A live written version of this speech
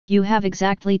You have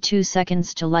exactly 2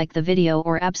 seconds to like the video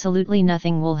or absolutely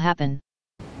nothing will happen.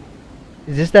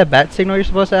 Is this that bat signal you're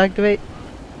supposed to activate?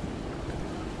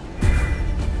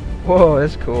 Whoa,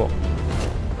 that's cool.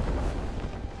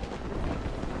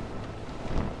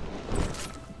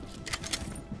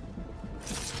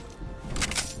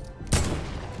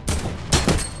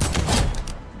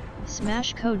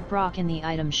 Smash code Brock in the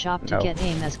item shop to get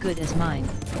aim as good as mine.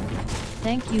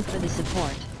 Thank you for the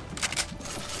support.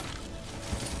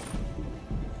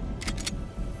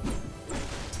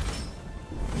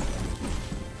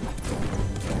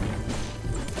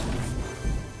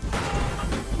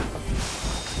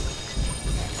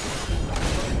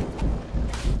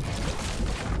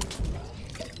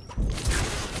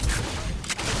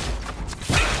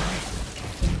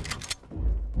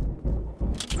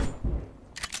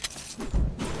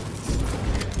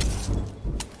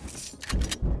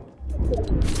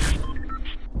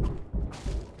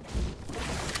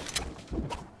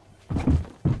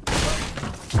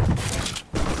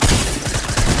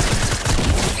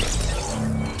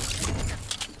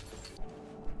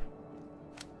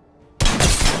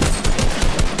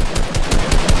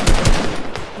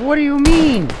 What do you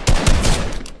mean?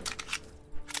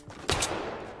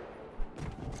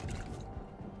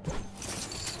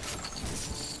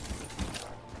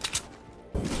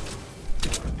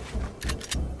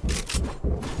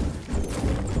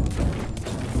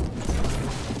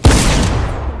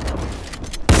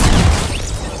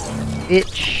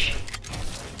 Bitch.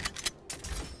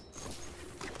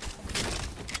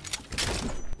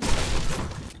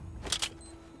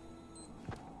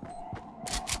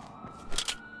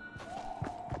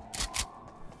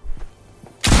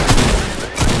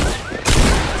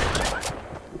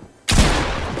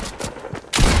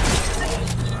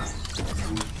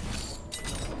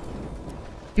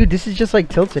 Dude, this is just like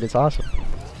tilted, it's awesome.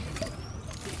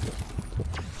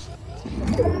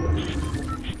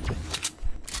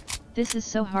 This is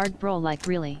so hard, bro, like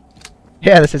really.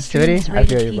 Yeah, the sensitivity? I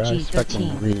feel you, bro. PG It's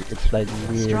fucking weird. It's like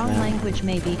weird, Strong man. language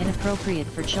may be inappropriate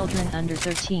for children under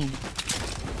 13.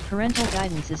 Parental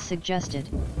guidance is suggested.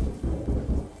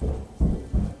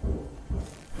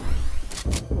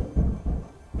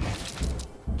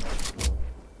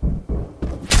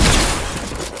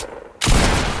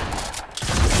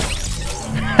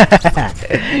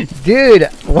 Dude,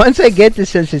 once I get the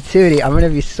sensitivity, I'm gonna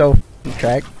be so f***ing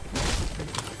cracked.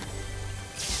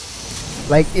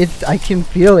 Like, I can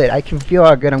feel it. I can feel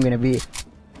how good I'm gonna be.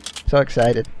 So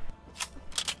excited.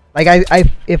 Like,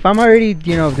 if I'm already,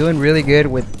 you know, doing really good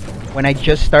with when I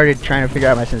just started trying to figure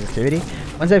out my sensitivity,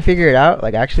 once I figure it out,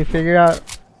 like actually figure it out,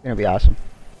 it's gonna be awesome.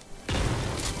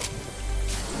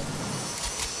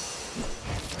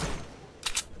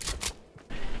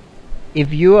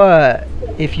 If you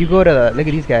go to look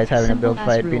at these guys having Simple a build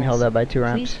fight, rules. being held up by 2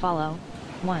 ramps. Please follow.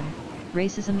 1.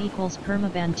 Racism equals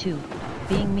permaban. 2.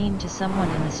 Being mean to someone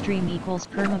in the stream equals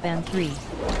permaban. 3.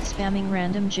 Spamming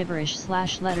random gibberish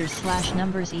 / letters /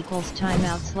 numbers equals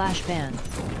timeout / ban.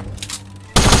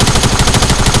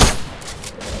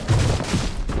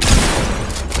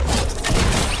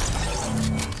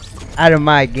 Out of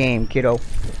my game, kiddo.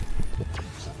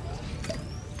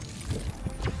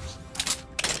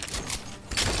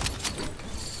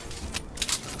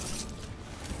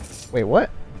 Wait, what?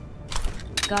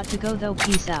 Got to go though,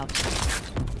 peace out.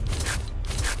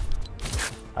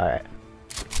 Alright.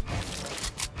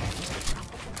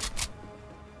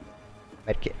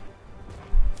 Medkit.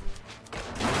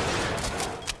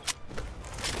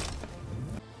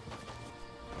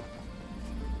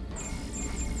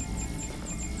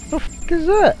 The f is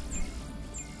that?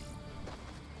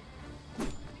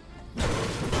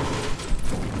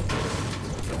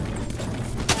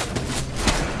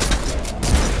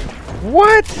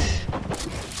 What?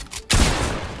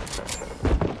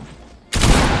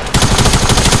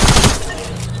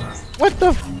 What the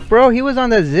f, bro? He was on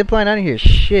the zip line out of here.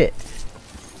 Shit.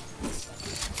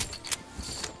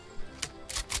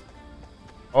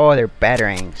 Oh, they're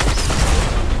batarangs.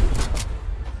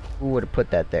 Who would have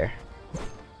put that there?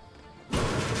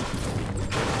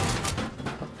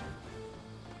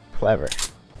 Clever.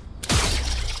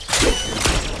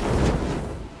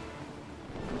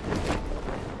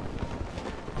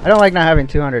 I don't like not having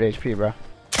 200 HP, bro.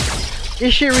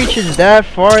 This shit reaches that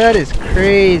far? That is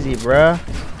crazy, bro.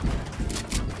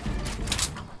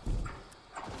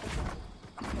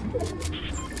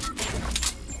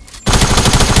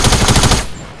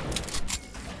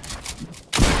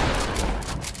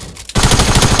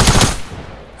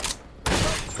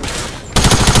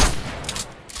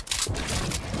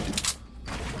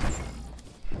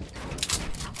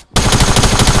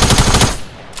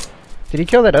 Did he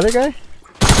kill that other guy?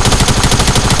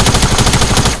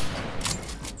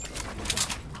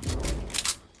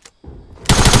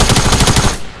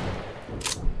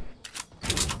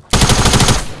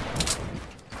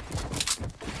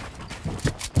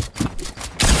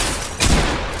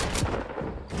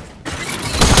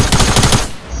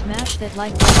 Smash that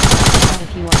like button right now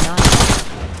if you are not.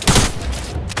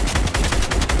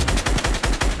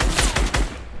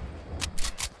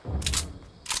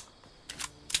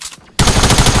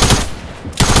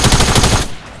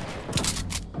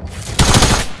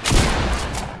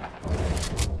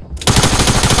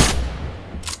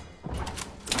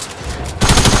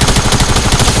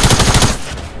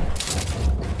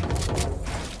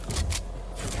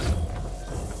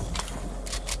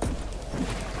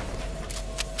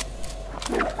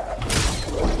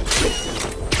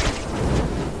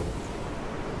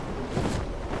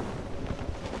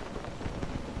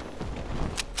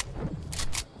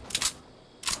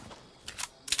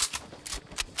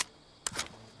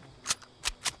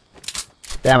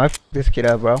 Damn, I f***ed this kid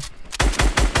up, bro.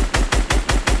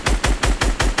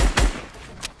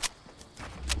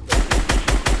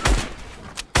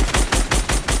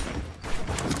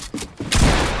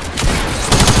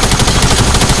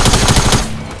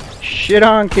 Shit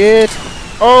on, kid.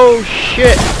 Oh,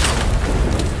 shit.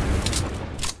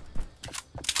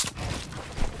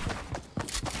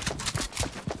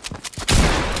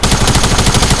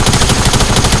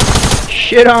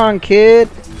 Shit on, kid.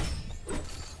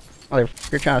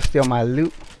 Motherfucker trying to steal my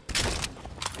loot.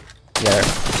 Yeah.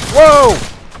 Whoa!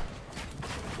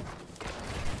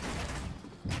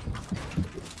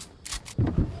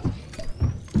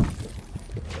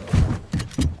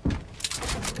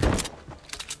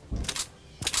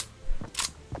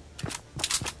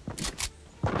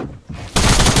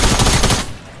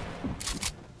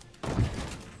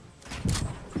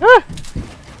 Ah!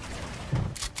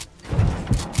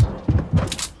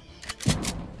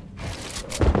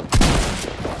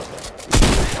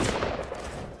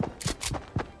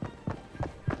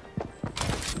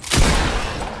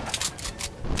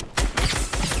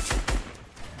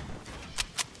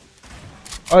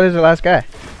 Oh, there's the last guy.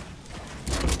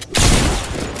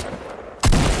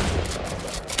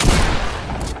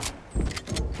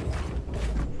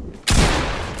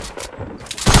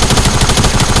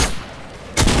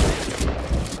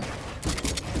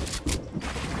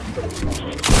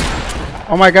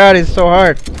 Oh my god, it's so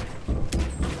hard.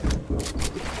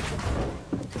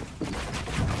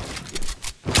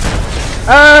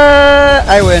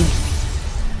 I win.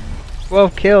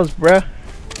 12 kills, bruh.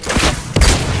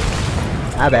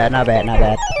 Not bad, not bad, not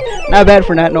bad. Not bad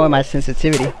for not knowing my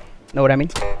sensitivity. Know what I mean?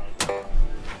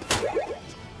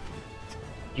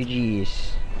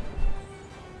 GG's.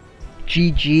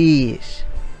 GG's.